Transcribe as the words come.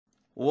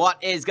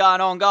What is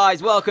going on,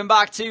 guys? Welcome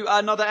back to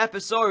another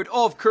episode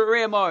of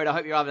Career Mode. I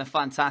hope you're having a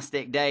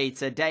fantastic day.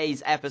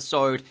 Today's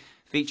episode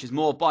features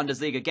more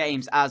Bundesliga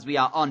games as we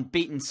are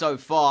unbeaten so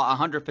far.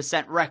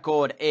 100%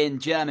 record in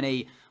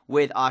Germany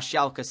with our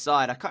Schalke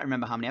side. I can't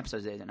remember how many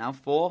episodes it is now.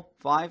 4,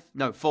 5?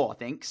 No, 4 I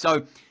think. So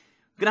we're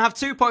going to have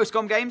 2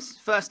 post-com games.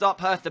 First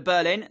up, Hertha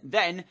Berlin.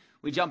 Then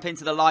we jump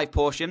into the live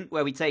portion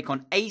where we take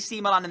on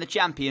AC Milan in the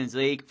Champions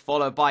League,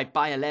 followed by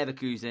Bayer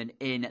Leverkusen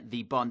in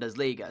the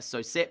Bundesliga.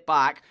 So sit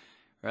back,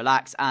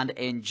 relax and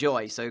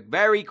enjoy. So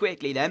very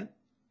quickly then,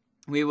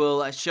 we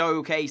will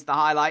showcase the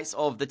highlights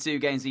of the 2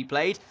 games we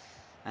played,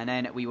 and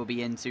then we will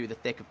be into the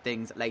thick of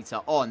things later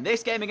on.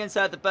 This game against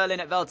Hertha Berlin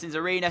at Veltins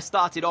Arena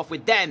started off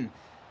with them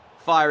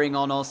firing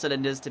on all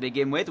cylinders to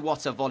begin with.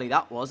 What a volley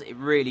that was. It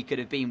really could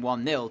have been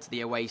 1-0 to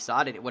the away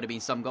side, and it would have been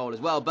some goal as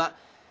well, but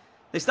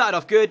they started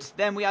off good.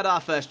 Then we had our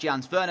first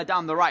chance. Werner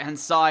down the right-hand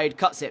side,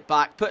 cuts it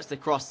back, puts the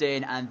cross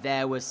in, and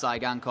there was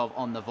Saigankov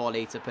on the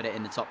volley to put it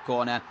in the top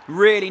corner.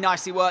 Really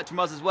nicely worked from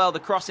us as well.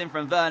 The cross in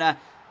from Werner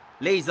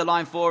leads the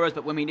line for us,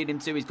 but when we need him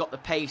to, he's got the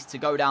pace to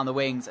go down the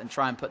wings and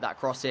try and put that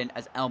cross in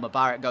as Elmer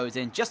Barrett goes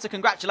in. Just to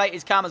congratulate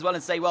his cam as well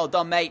and say, well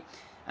done, mate.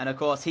 And of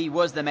course, he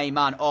was the main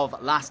man of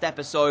last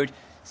episode.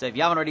 So if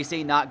you haven't already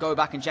seen that, go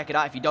back and check it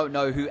out. If you don't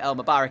know who El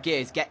Mubarak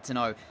is, get to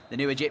know. The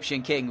new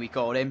Egyptian king, we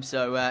call him.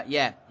 So,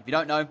 yeah, if you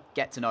don't know,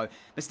 get to know.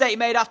 Mistake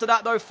made after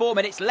that, though, 4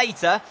 minutes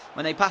later,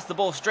 when they passed the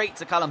ball straight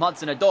to Callum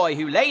Hudson-Odoi,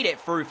 who laid it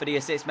through for the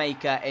assist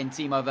maker in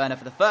Timo Werner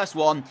for the first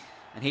one.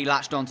 And he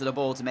latched onto the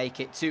ball to make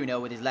it 2-0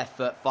 with his left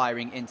foot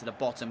firing into the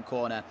bottom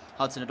corner.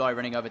 Hudson-Odoi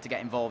running over to get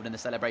involved in the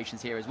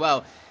celebrations here as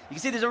well. You can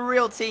see there's a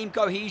real team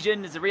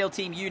cohesion. There's a real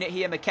team unit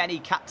here.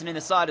 McKennie captain in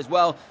the side as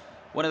well.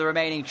 One of the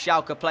remaining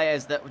Schalke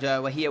players that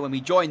were here when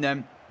we joined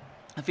them.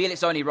 I feel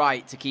it's only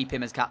right to keep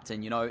him as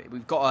captain. You know,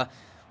 we've got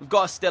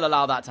to still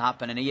allow that to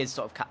happen, and he is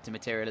sort of captain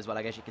material as well,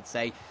 I guess you could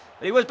say.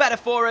 But he was better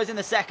for us in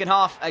the second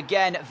half.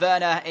 Again,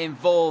 Werner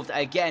involved,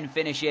 again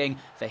finishing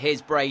for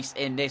his brace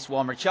in this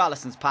one.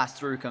 Richarlison's pass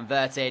through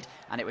converted,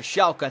 and it was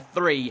Schalke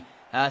 3,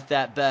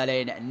 Hertha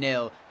Berlin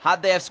 0.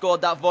 Had they have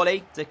scored that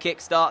volley to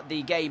kickstart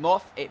the game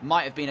off, it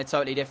might have been a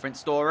totally different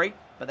story.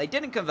 But they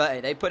didn't convert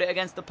it. They put it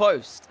against the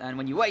post. And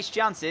when you waste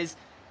chances,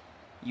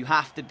 you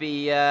have to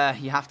be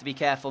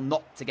careful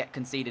not to get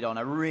conceded on.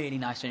 A really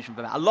nice finish from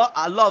Werner.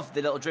 I love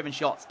the little driven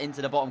shots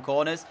into the bottom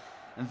corners.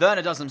 And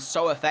Werner does them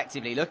so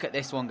effectively. Look at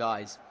this one,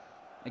 guys.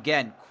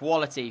 Again,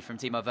 quality from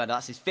Timo Werner.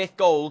 That's his 5th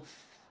goal.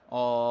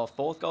 Or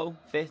 4th goal?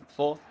 5th?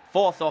 4th?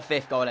 4th or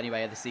 5th goal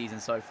anyway of the season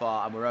so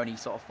far. And we're only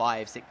sort of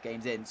 5, 6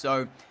 games in.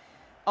 So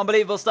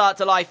unbelievable start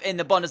to life in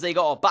the Bundesliga,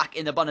 or back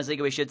in the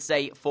Bundesliga, we should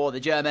say, for the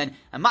German.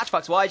 And match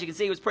facts-wise, you can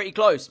see it was pretty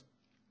close.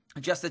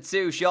 Just the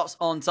 2 shots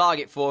on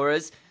target for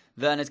us.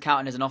 Werner's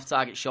counting as an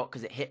off-target shot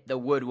because it hit the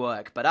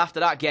woodwork. But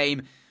after that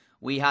game,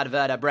 we had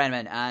Werder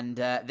Bremen. And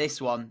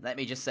this one, let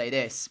me just say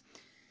this,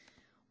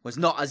 was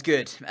not as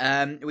good.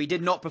 We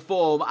did not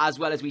perform as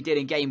well as we did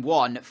in game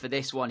 1 for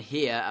this one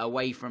here,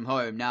 away from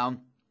home. Now,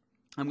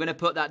 I'm going to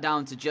put that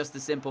down to just the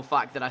simple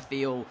fact that I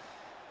feel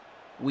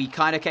we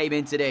kind of came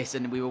into this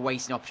and we were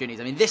wasting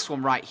opportunities. I mean, this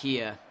one right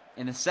here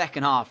in the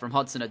second half from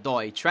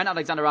Hudson-Odoi. Trent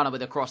Alexander-Arnold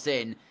with a cross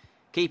in.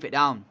 Keep it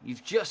down.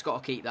 You've just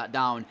got to keep that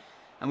down.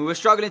 And we were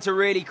struggling to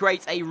really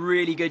create a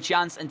really good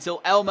chance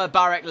until Elmer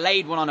Barrett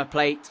laid one on a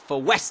plate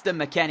for Weston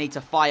McKennie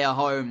to fire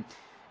home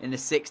in the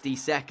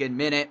 62nd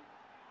minute.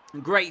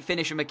 Great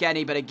finish from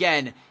McKennie, but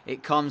again,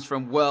 it comes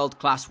from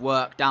world-class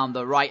work down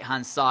the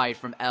right-hand side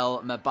from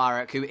El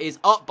Mubarak, who is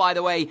up, by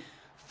the way,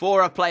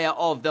 for a player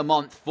of the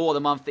month for the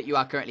month that you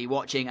are currently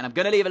watching. And I'm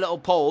going to leave a little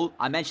poll.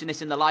 I mentioned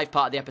this in the live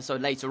part of the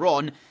episode later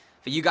on,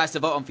 for you guys to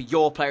vote on for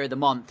your player of the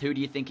month. Who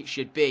do you think it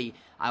should be?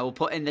 I will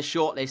put in the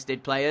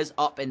shortlisted players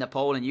up in the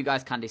poll, and you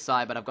guys can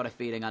decide, but I've got a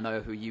feeling I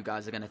know who you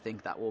guys are going to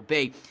think that will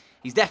be.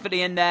 He's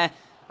definitely in there.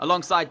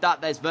 Alongside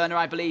that, there's Werner,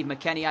 I believe,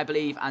 McKennie, I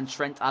believe, and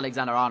Trent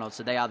Alexander-Arnold.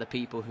 So they are the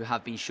people who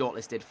have been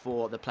shortlisted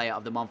for the player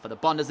of the month for the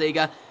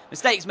Bundesliga.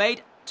 Mistakes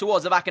made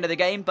towards the back end of the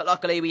game, but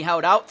luckily we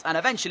held out and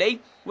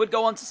eventually would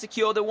go on to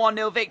secure the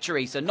 1-0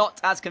 victory. So not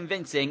as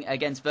convincing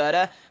against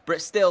Werder,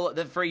 but still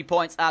the 3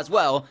 points as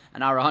well.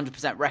 And our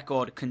 100%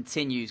 record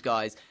continues,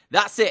 guys.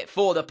 That's it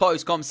for the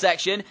post-com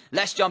section.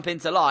 Let's jump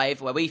into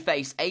live where we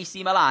face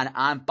AC Milan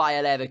and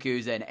Bayer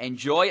Leverkusen.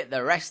 Enjoy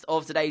the rest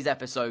of today's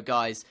episode,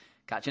 guys.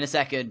 Catch you in a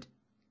second.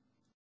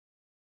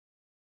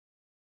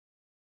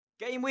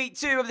 Game week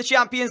 2 of the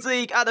Champions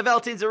League at the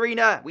Veltins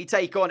Arena. We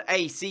take on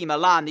AC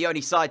Milan, the only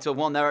side to have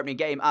won their opening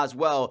game as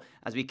well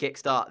as we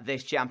kickstart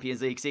this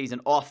Champions League season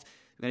off.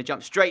 We're going to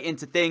jump straight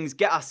into things,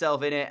 get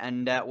ourselves in it,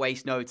 and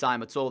waste no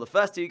time at all. The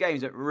first 2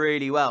 games went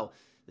really well.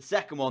 The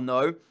second one,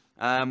 though,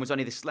 was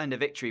only the slender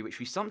victory, which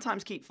we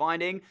sometimes keep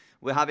finding.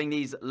 We're having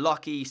these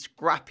lucky,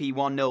 scrappy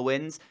 1-0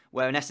 wins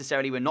where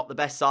necessarily we're not the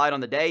best side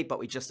on the day, but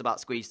we just about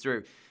squeeze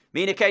through.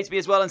 Mina Catesby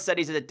as well and said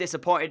he's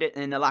disappointed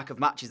in the lack of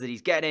matches that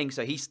he's getting,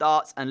 so he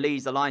starts and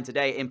leads the line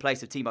today in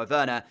place of Timo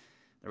Werner.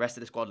 The rest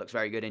of the squad looks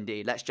very good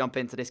indeed. Let's jump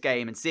into this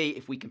game and see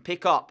if we can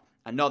pick up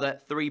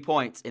another 3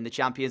 points in the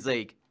Champions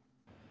League.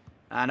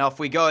 And off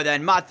we go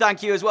then. Mad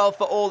thank you as well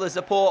for all the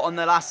support on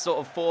the last sort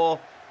of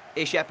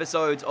 4-ish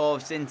episodes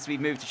of since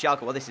we've moved to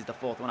Schalke. Well, this is the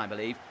 4th one, I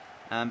believe.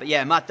 But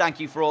yeah, mad thank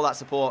you for all that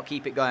support.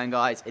 Keep it going,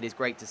 guys. It is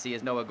great to see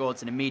us. Noah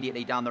Gordson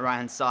immediately down the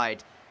right-hand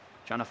side,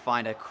 trying to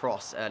find a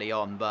cross early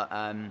on. But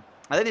I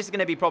think this is going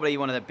to be probably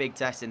one of the big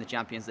tests in the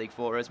Champions League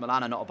for us.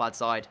 Milan are not a bad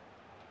side.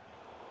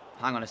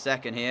 Hang on a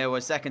second here.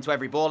 We're second to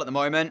every ball at the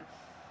moment.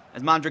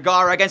 As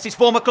Mandragora against his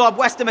former club,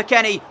 Weston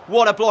McKennie.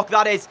 What a block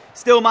that is.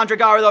 Still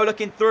Mandragora, though,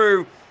 looking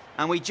through.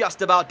 And we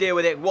just about deal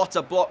with it. What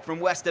a block from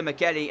Weston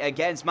McKennie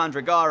against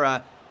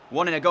Mandragora.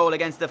 Wanting a goal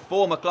against the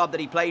former club that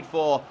he played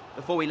for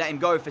before we let him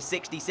go for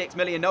 66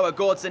 million. Noah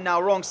Gordson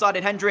now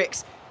wrong-sided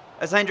Hendricks.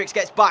 As Hendricks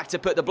gets back to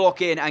put the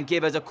block in and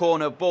give us a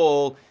corner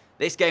ball.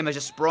 This game has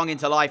just sprung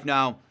into life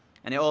now.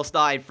 And it all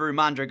started through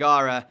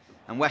Mandragora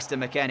and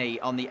Weston McKennie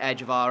on the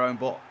edge of our own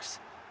box.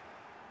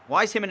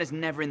 Why is Jimenez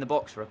never in the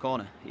box for a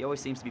corner? He always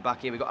seems to be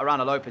back here. We've got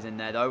Arana Lopez in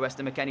there, though.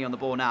 Weston McKennie on the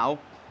ball now.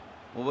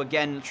 We'll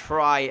again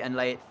try and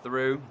lay it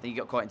through. I think he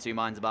got caught in two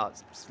minds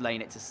about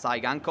laying it to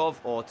Saigankov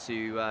or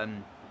to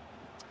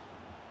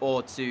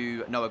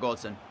Noah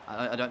Gordson.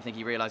 I don't think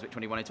he realised which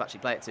one he wanted to actually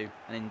play it to.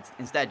 And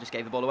instead just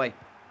gave the ball away.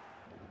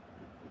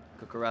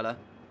 Cucurella.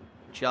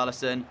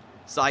 Charlison.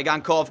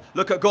 Saigankov.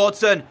 Look at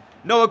Gordson.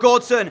 Noah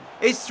Gordson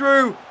is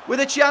through with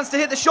a chance to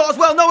hit the shot as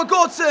well. Noah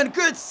Gordson.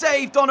 Good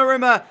save,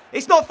 Donnarumma.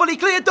 It's not fully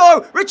cleared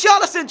though.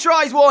 Richarlison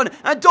tries one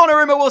and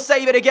Donnarumma will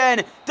save it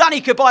again.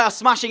 Danny Kabaya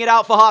smashing it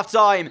out for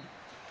half-time.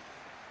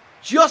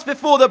 Just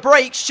before the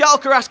break,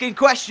 Schalke are asking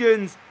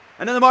questions.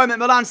 And at the moment,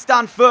 Milan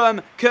stand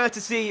firm,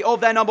 courtesy of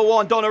their number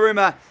 1,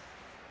 Donnarumma.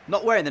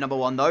 Not wearing the number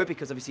 1, though,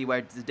 because obviously he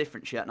wears a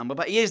different shirt number.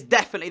 But he is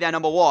definitely their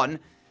number 1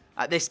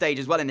 at this stage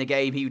as well in the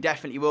game. He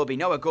definitely will be.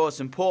 Noah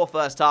Gordson, poor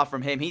first half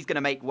from him. He's going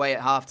to make way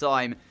at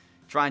half-time,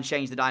 try and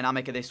change the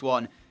dynamic of this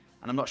one.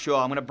 And I'm not sure.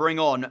 I'm going to bring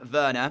on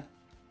Werner,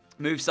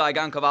 move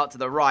Saigankov out to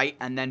the right,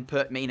 and then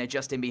put Mina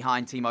just in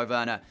behind Timo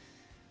Werner.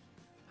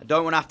 I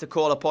don't want to have to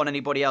call upon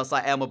anybody else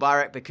like El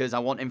Mubarak because I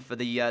want him for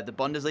the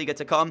Bundesliga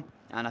to come.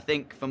 And I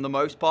think, from the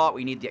most part,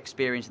 we need the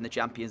experience in the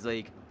Champions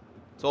League.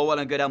 It's all well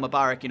and good El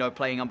Mubarak, you know,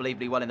 playing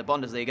unbelievably well in the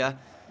Bundesliga.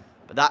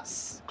 But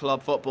that's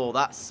club football.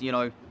 That's, you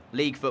know,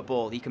 league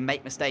football. He can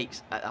make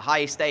mistakes. At the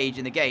highest stage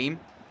in the game,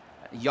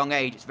 at a young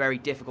age, it's very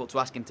difficult to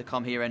ask him to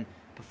come here and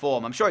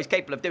perform. I'm sure he's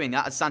capable of doing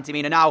that as Santi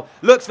Mina now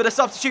looks for the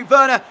substitute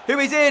Werner, who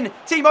is in.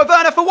 Timo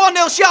Werner for 1-0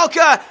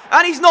 Schalke.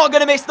 And he's not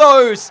going to miss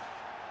those.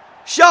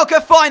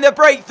 Schalke find the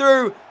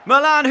breakthrough.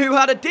 Milan, who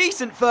had a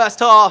decent first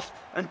half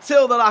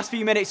until the last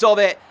few minutes of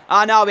it,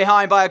 are now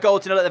behind by a goal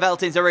to 0 at the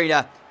Veltins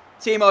Arena.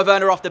 Timo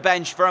Werner off the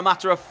bench for a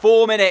matter of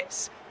 4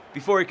 minutes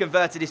before he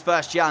converted his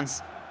first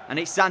chance. And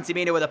it's Santi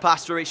Mina with a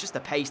pass through. It's just the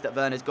pace that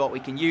Werner's got. We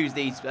can use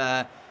these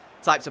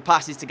types of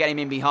passes to get him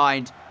in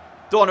behind.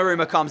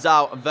 Donnarumma comes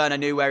out and Werner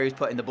knew where he was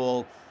putting the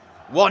ball.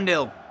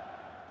 1-0.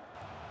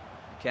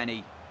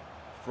 McKennie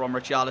from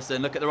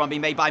Richarlison. Look at the run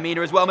being made by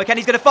Mina as well.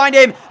 McKennie's going to find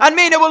him. And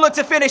Mina will look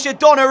to finish it.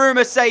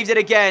 Donnarumma saves it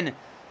again.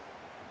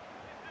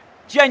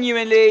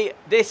 Genuinely,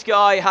 this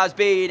guy has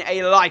been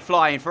a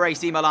lifeline for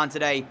AC Milan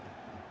today.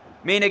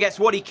 Mina gets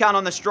what he can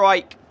on the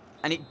strike.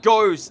 And it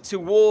goes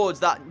towards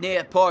that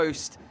near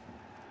post.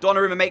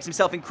 Donnarumma makes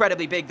himself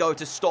incredibly big, though,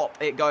 to stop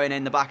it going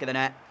in the back of the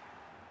net.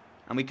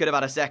 And we could have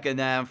had a second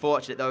there.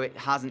 Unfortunate, though, it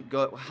hasn't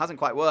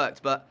quite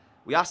worked. But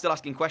we are still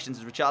asking questions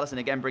as Richarlison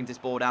again brings this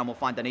ball down. We'll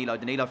find Danilo.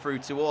 Danilo through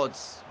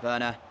towards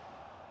Werner.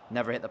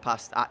 Never hit the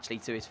pass actually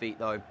to his feet,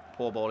 though.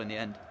 Poor ball in the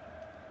end.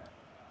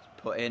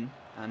 Put in.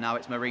 And now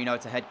it's Marino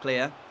to head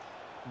clear.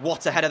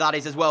 What a header that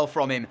is as well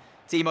from him.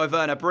 Timo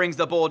Werner brings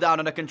the ball down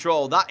under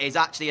control. That is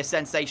actually a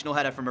sensational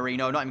header from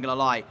Marino. Not even going to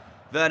lie.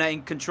 Werner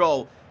in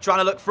control. Trying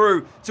to look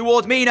through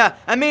towards Mina.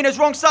 And Mina's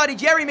wrong-sided.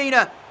 Yerry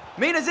Mina.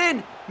 Mina's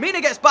in.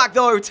 Mina gets back,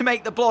 though, to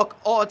make the block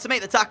or to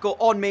make the tackle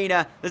on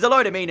Mina. There's a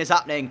load of Minas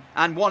happening.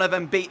 And one of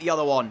them beat the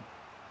other one.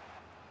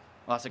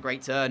 Well, that's a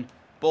great turn.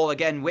 Ball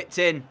again whipped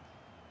in.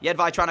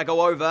 Jedvaj trying to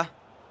go over.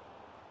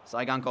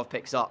 Saigankov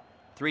picks up.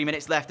 3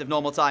 minutes left of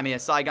normal time here.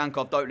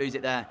 Saigankov, don't lose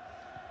it there.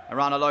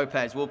 Arana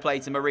Lopez will play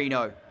to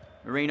Marino.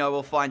 Marino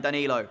will find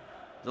Danilo.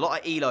 There's a lot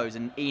of Elos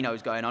and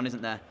Enos going on,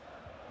 isn't there?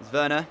 There's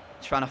Werner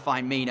trying to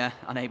find Mina,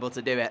 unable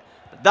to do it.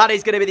 But that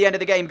is going to be the end of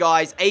the game,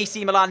 guys.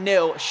 AC Milan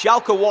 0,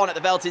 Schalke 1 at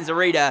the Veltins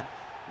Arena.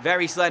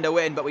 Very slender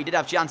win, but we did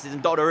have chances,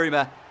 and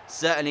Donnarumma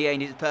certainly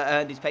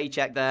earned his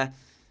paycheck there.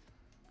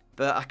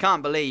 But I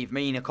can't believe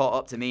Mina caught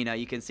up to Mina.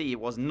 You can see it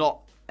was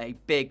not a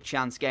big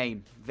chance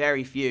game.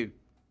 Very few.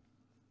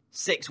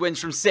 6 wins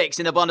from 6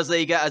 in the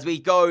Bundesliga as we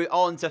go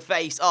on to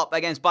face up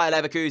against Bayer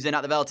Leverkusen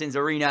at the Veltins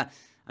Arena.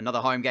 Another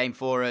home game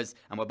for us.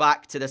 And we're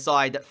back to the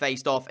side that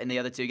faced off in the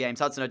other 2 games.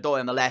 Hudson-Odoi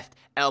on the left,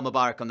 El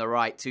Mubarak on the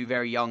right. 2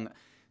 very young,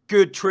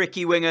 good,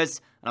 tricky wingers.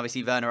 And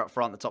obviously Werner up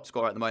front, the top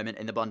scorer at the moment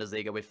in the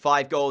Bundesliga with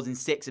 5 goals in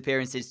 6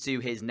 appearances to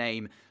his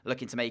name.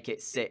 Looking to make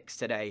it 6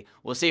 today.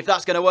 We'll see if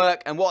that's going to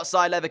work and what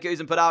side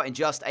Leverkusen put out in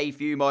just a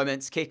few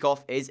moments.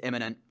 Kickoff is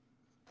imminent.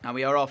 And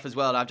we are off as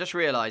well. I've just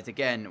realised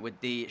again with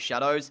the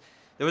shadows.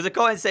 There was a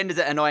comment saying, does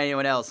it annoy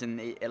anyone else in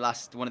the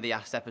one of the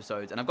last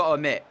episodes? And I've got to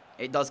admit,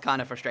 It does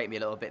kind of frustrate me a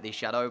little bit, the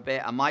shadow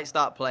bit. I might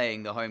start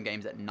playing the home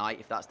games at night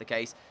if that's the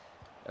case.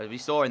 As we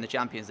saw in the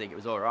Champions League, it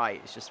was alright.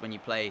 It's just when you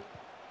play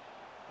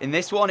in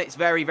this one, it's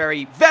very,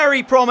 very,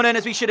 very prominent,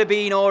 as we should have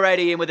been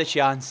already in with a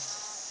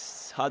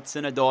chance.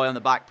 Hudson-Odoi on the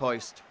back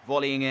post,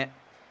 volleying it.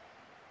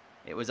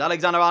 It was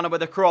Alexander-Arnold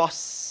with a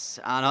cross,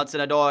 and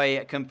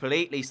Hudson-Odoi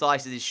completely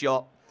slices his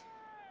shot,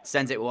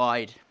 sends it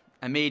wide.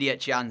 Immediate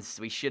chance.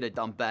 We should have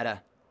done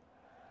better.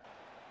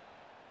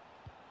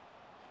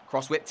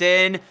 Cross whipped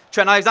in.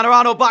 Trent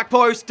Alexander-Arnold back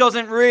post,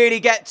 doesn't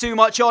really get too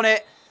much on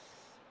it.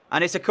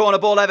 And it's a corner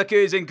ball,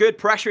 Leverkusen. Good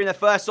pressure in the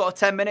first sort of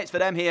 10 minutes for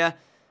them here.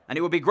 And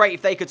it would be great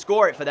if they could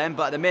score it for them,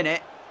 but at the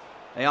minute,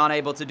 they aren't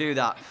able to do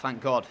that.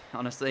 Thank God,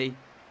 honestly.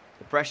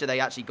 The pressure they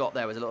actually got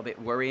there was a little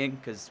bit worrying,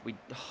 because we...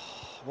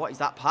 Oh, what is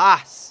that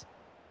pass?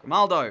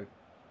 Grimaldo.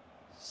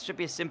 Should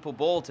be a simple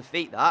ball to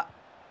feet, that.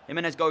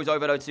 Jimenez goes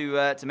over, though,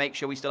 to make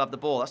sure we still have the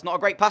ball. That's not a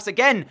great pass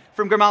again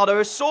from Grimaldo.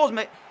 He saw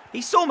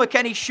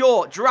McKennie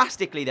short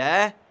drastically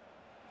there.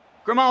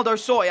 Grimaldo,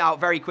 sort it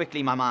out very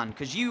quickly, my man,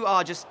 because you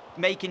are just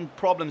making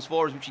problems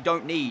for us, which you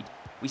don't need.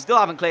 We still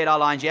haven't cleared our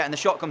lines yet, and the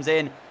shot comes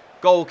in.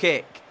 Goal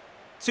kick.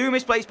 2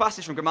 misplaced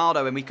passes from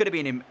Grimaldo, and we could have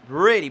been in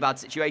really bad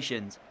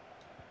situations.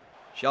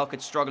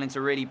 Schalke struggling to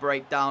really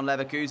break down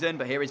Leverkusen,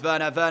 but here is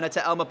Werner. Werner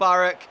to El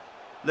Mubarak.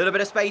 Little bit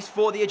of space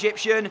for the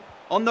Egyptian.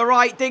 On the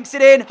right, dinks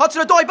it in.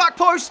 Hudson-Odoi back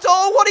post.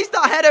 Oh, what is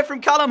that header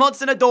from Callum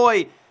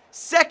Hudson-Odoi?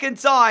 Second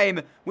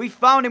time we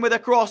found him with a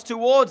cross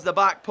towards the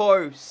back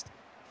post.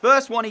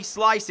 First one he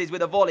slices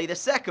with a volley. The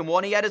second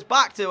one he headers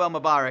back to El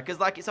Mubarak as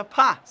like it's a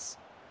pass.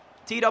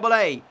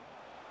 TAA.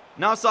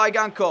 Now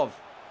Saigankov.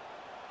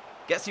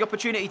 Gets the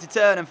opportunity to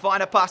turn and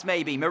find a pass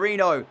maybe.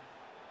 Marino.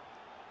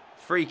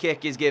 Free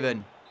kick is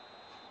given.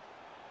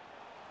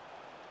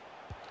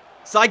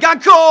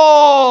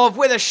 Saigankov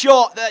with a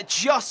shot that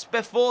just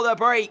before the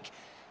break,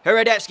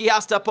 Hradecki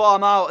has to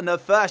palm out. And the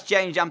first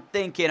change, I'm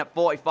thinking, at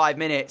 45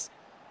 minutes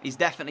is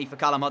definitely for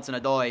Callum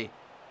Hudson-Odoi.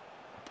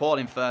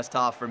 Appalling first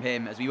half from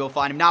him, as we will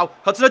find him now.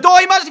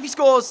 Hudson-Odoi, imagine if he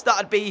scores. That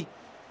would be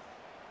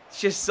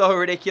just so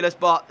ridiculous.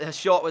 But the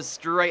shot was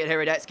straight at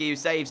Hradecki, who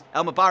saves.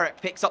 El Mubarak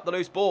picks up the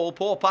loose ball.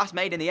 Poor pass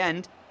made in the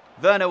end.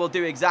 Werner will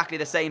do exactly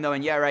the same, though,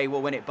 and Yere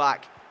will win it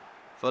back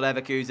for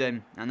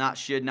Leverkusen. And that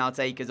should now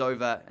take us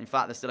over. In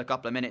fact, there's still a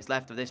couple of minutes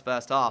left of this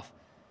first half.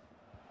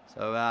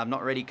 So I've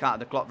not really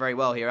counted the clock very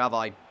well here, have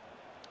I?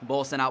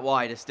 Ball sent out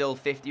wide. There's still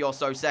 50 or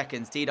so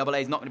seconds. TAA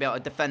is not going to be able to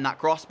defend that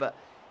cross, but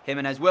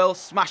Jimenez will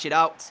smash it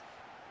out.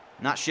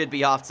 And that should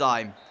be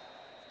half-time.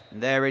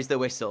 And there is the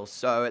whistle.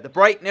 So at the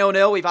break,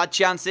 0-0. We've had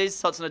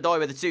chances. Hudson-Odoi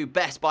with the 2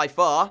 best by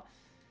far.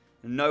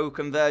 No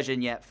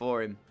conversion yet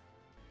for him.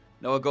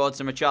 Noah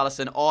Gordson,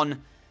 Richarlison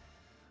on.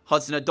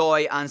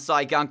 Hudson-Odoi and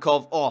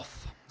Saigankov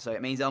off. So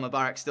it means El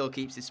Mubarak still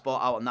keeps his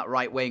spot out on that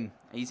right wing.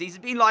 He's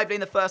been lively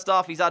in the first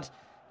half. He's had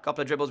a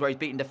couple of dribbles where he's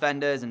beaten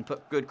defenders and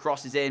put good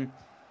crosses in.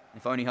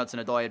 If only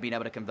Hudson-Odoi had been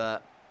able to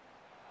convert.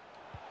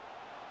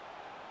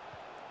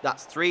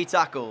 That's 3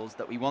 tackles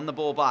that we won the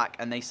ball back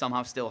and they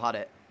somehow still had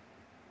it.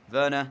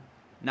 Werner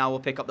now will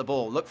pick up the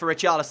ball. Look for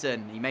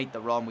Richarlison. He made the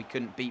run. We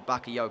couldn't beat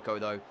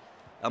Bakayoko though.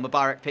 El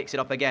Mubarak picks it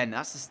up again.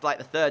 That's just like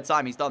the 3rd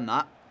time he's done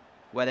that,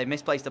 where they've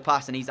misplaced a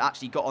pass and he's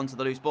actually got onto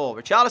the loose ball.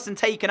 Richarlison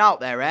taken out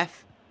there,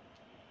 ref.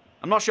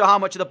 I'm not sure how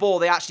much of the ball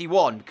they actually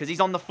won because he's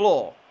on the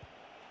floor.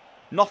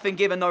 Nothing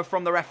given though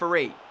from the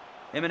referee.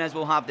 Jimenez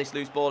will have this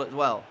loose ball as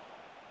well.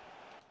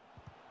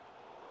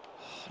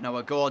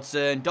 Noah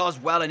Gordson does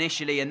well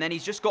initially, and then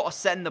he's just got to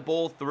send the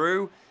ball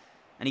through,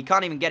 and he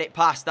can't even get it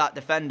past that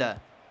defender.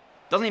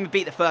 Doesn't even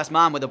beat the first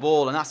man with the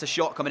ball, and that's a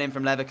shot coming in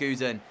from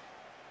Leverkusen.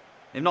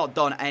 They've not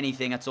done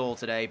anything at all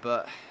today,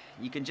 but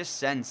you can just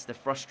sense the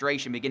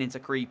frustration beginning to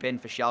creep in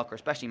for Schalke,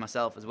 especially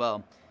myself as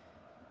well.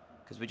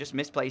 Because we're just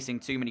misplacing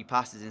too many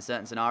passes in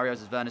certain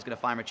scenarios, as Werner's going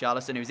to find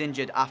Richarlison, who's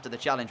injured after the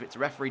challenge, which the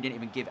referee didn't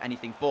even give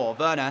anything for.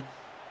 Werner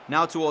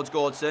now towards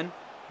Gordson.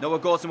 Noah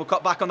Gordson will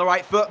cut back on the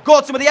right foot.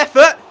 Gordson with the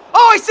effort.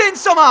 Oh, it's in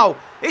somehow.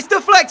 It's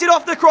deflected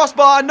off the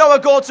crossbar, and Noah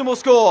Gordson will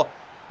score.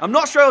 I'm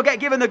not sure he'll get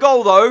given the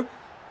goal, though.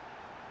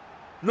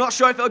 Not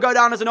sure if it'll go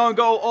down as an own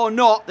goal or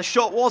not. The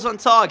shot was on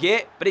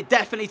target, but it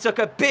definitely took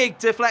a big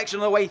deflection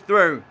on the way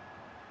through.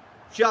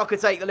 Schalke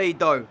take the lead,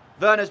 though.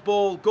 Werner's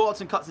ball.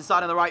 Gordson cuts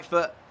inside on the right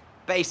foot.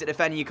 Basic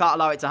defending. You can't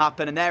allow it to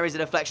happen. And there is a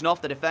deflection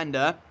off the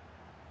defender,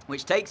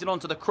 which takes it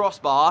onto the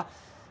crossbar,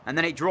 and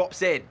then it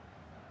drops in.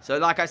 So,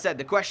 like I said,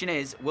 the question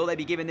is, will they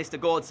be giving this to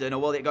Gordson, or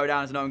will it go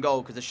down as an own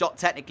goal? Because the shot,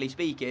 technically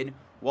speaking,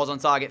 was on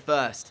target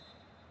first.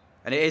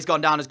 And it has gone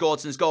down as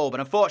Gordson's goal.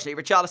 But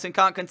unfortunately, Richarlison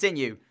can't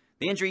continue.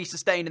 The injury he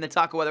sustained in the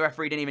tackle where the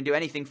referee didn't even do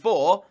anything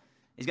for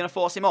is going to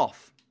force him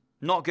off.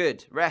 Not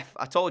good. Ref,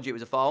 I told you it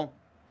was a foul.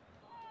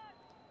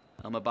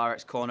 El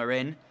Mubarak's corner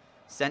in.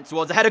 Sent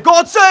towards the header.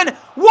 Gordson!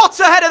 What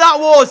a header that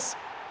was!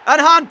 And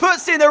Han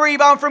puts in the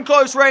rebound from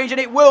close range, and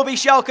it will be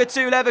Schalke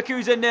 2,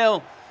 Leverkusen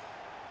 0.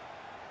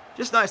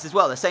 Just noticed as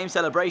well, the same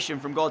celebration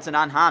from Gordson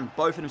and Han.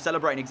 Both of them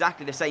celebrating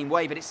exactly the same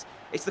way, but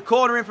it's the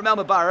corner in from El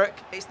Mubarak.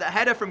 It's the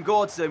header from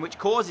Gordson, which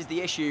causes the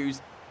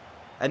issues.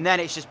 And then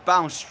it's just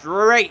bounced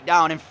straight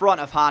down in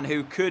front of Han,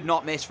 who could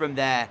not miss from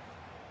there.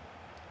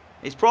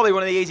 It's probably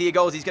one of the easier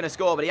goals he's going to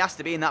score, but he has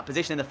to be in that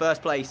position in the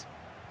first place.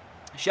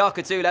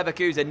 Schalke 2,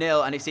 Leverkusen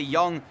 0, and it's a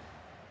young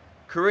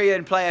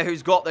Korean player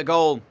who's got the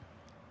goal.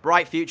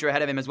 Bright future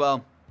ahead of him as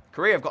well.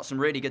 Korea have got some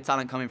really good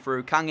talent coming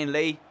through. Kang-in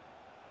Lee,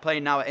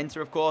 playing now at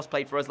Inter, of course,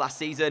 played for us last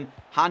season.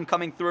 Han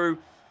coming through.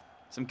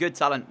 Some good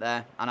talent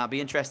there, and I'll be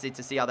interested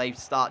to see how they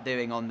start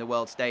doing on the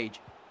world stage.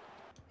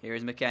 Here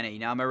is McKennie.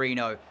 Now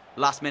Marino.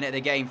 Last minute of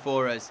the game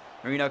for us.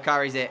 Marino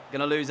carries it. Going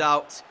to lose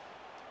out.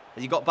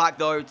 Has he got back,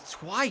 though?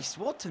 Twice.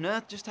 What on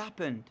earth just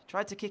happened?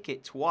 Tried to kick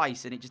it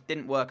twice, and it just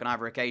didn't work on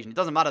either occasion. It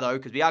doesn't matter, though,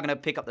 because we are going to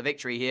pick up the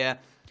victory here.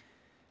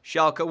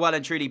 Schalke well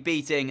and truly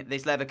beating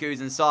this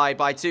Leverkusen side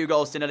by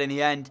 2-0 in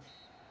the end.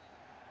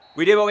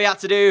 We did what we had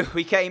to do.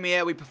 We came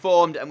here, we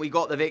performed, and we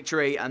got the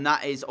victory. And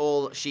that is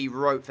all she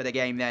wrote for the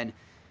game then.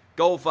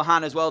 Goal for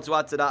Han as well to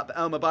add to that. But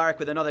El Mubarak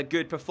with another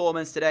good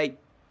performance today.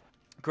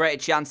 Created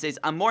chances.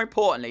 And more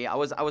importantly, I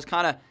was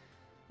kind of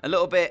a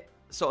little bit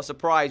sort of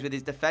surprised with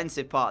his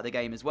defensive part of the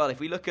game as well. If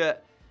we look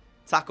at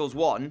tackles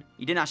won,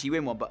 he didn't actually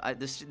win one. But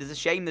there's a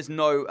shame there's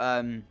no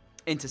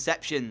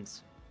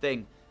interceptions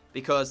thing.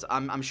 Because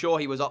I'm sure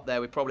he was up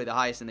there with probably the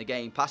highest in the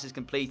game. Passes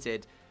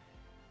completed.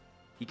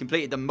 He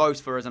completed the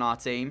most for us on our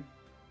team.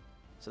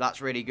 So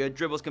that's really good.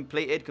 Dribbles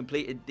completed.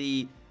 Completed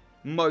the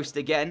most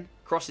again.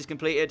 Crosses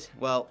completed.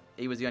 Well,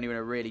 he was the only one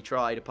who really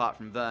tried apart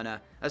from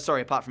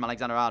apart from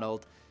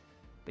Alexander-Arnold.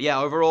 But yeah,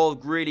 overall,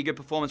 really good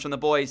performance from the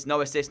boys.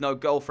 No assist, no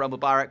goal for El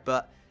Mubarak,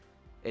 but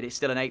it is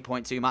still an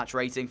 8.2 match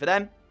rating for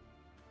them.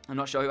 I'm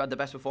not sure who had the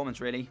best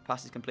performance, really.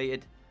 Passes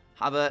completed.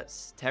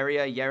 Havertz,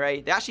 Terrier,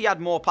 Yere. They actually had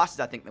more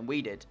passes, I think, than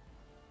we did.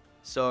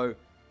 So,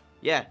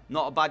 yeah,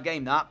 not a bad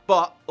game, that.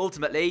 But,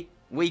 ultimately,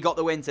 we got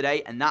the win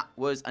today, and that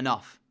was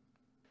enough.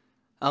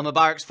 El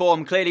Mubarak's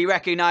form clearly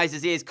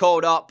recognises he is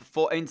called up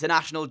for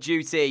international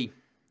duty.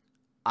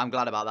 I'm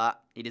glad about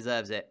that. He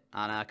deserves it,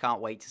 and I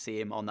can't wait to see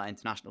him on that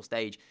international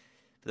stage.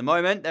 For the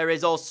moment, there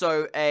is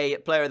also a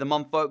Player of the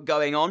Month vote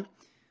going on,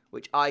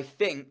 which I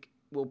think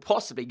will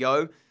possibly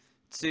go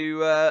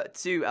to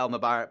El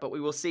Mubarak, but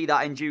we will see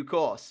that in due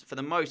course. For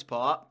the most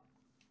part,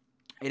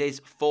 it is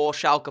 4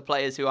 Schalke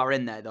players who are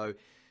in there, though.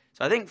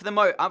 So I think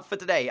for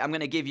today, I'm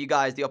going to give you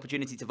guys the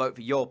opportunity to vote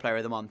for your Player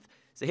of the Month.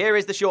 So here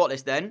is the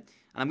shortlist then.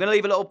 And I'm going to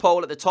leave a little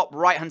poll at the top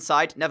right-hand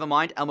side. Never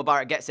mind, El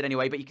Mubarak gets it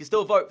anyway. But you can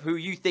still vote for who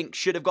you think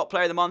should have got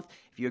Player of the Month.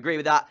 If you agree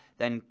with that,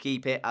 then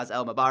keep it as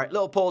El Mubarak.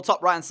 Little poll,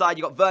 top right-hand side.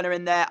 You've got Werner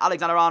in there,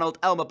 Alexander-Arnold,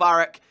 El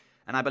Mubarak,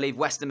 and I believe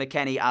Weston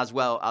McKennie as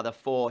well are the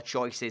 4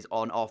 choices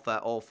on offer,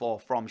 all 4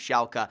 from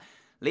Schalke.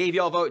 Leave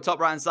your vote top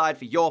right-hand side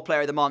for your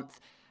Player of the Month.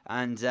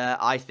 And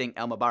I think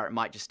El Mubarak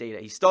might just steal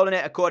it. He's stolen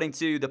it according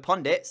to the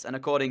pundits and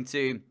according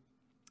to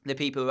the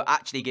people who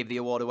actually give the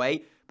award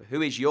away. But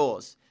who is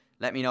yours?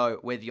 Let me know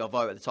with your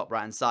vote at the top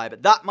right-hand side.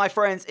 But that, my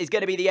friends, is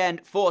going to be the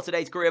end for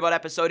today's Career Mode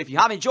episode. If you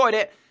have enjoyed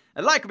it,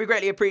 a like would be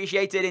greatly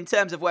appreciated. In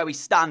terms of where we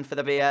stand for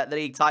the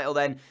league title,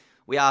 then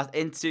we are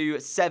into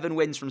 7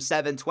 wins from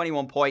 7,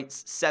 21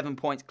 points, 7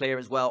 points clear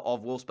as well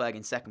of Wolfsburg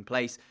in second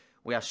place.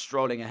 We are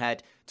strolling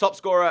ahead. Top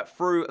scorer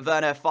through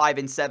Werner, 5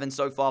 in 7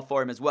 so far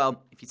for him as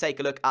well. If you take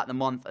a look at the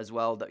month as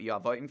well that you are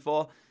voting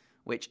for,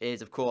 which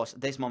is, of course,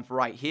 this month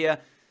right here.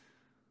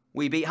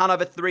 We beat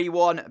Hanover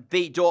 3-1,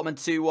 beat Dortmund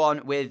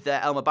 2-1 with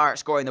El Mubarak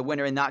scoring the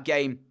winner in that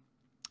game.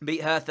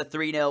 Beat Hertha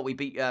 3-0, we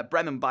beat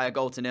Bremen by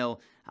 1-0,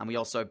 and we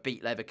also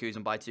beat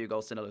Leverkusen by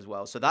 2-0 as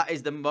well. So that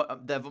is the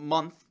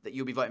month that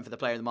you'll be voting for the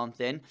Player of the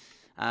Month in.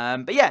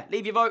 But yeah,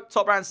 leave your vote,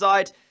 top right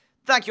side.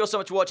 Thank you all so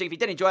much for watching. If you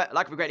did enjoy it,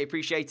 like would be greatly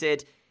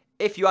appreciated.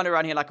 If you are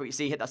around here, like what you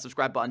see, hit that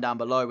subscribe button down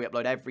below. We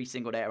upload every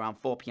single day around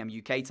 4 PM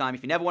UK time.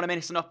 If you never want to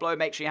miss an upload,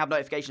 make sure you have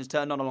notifications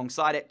turned on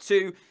alongside it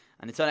too.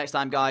 And until next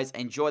time, guys,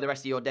 enjoy the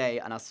rest of your day,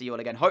 and I'll see you all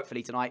again,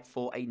 hopefully tonight,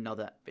 for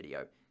another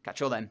video. Catch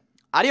you all then.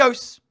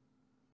 Adios!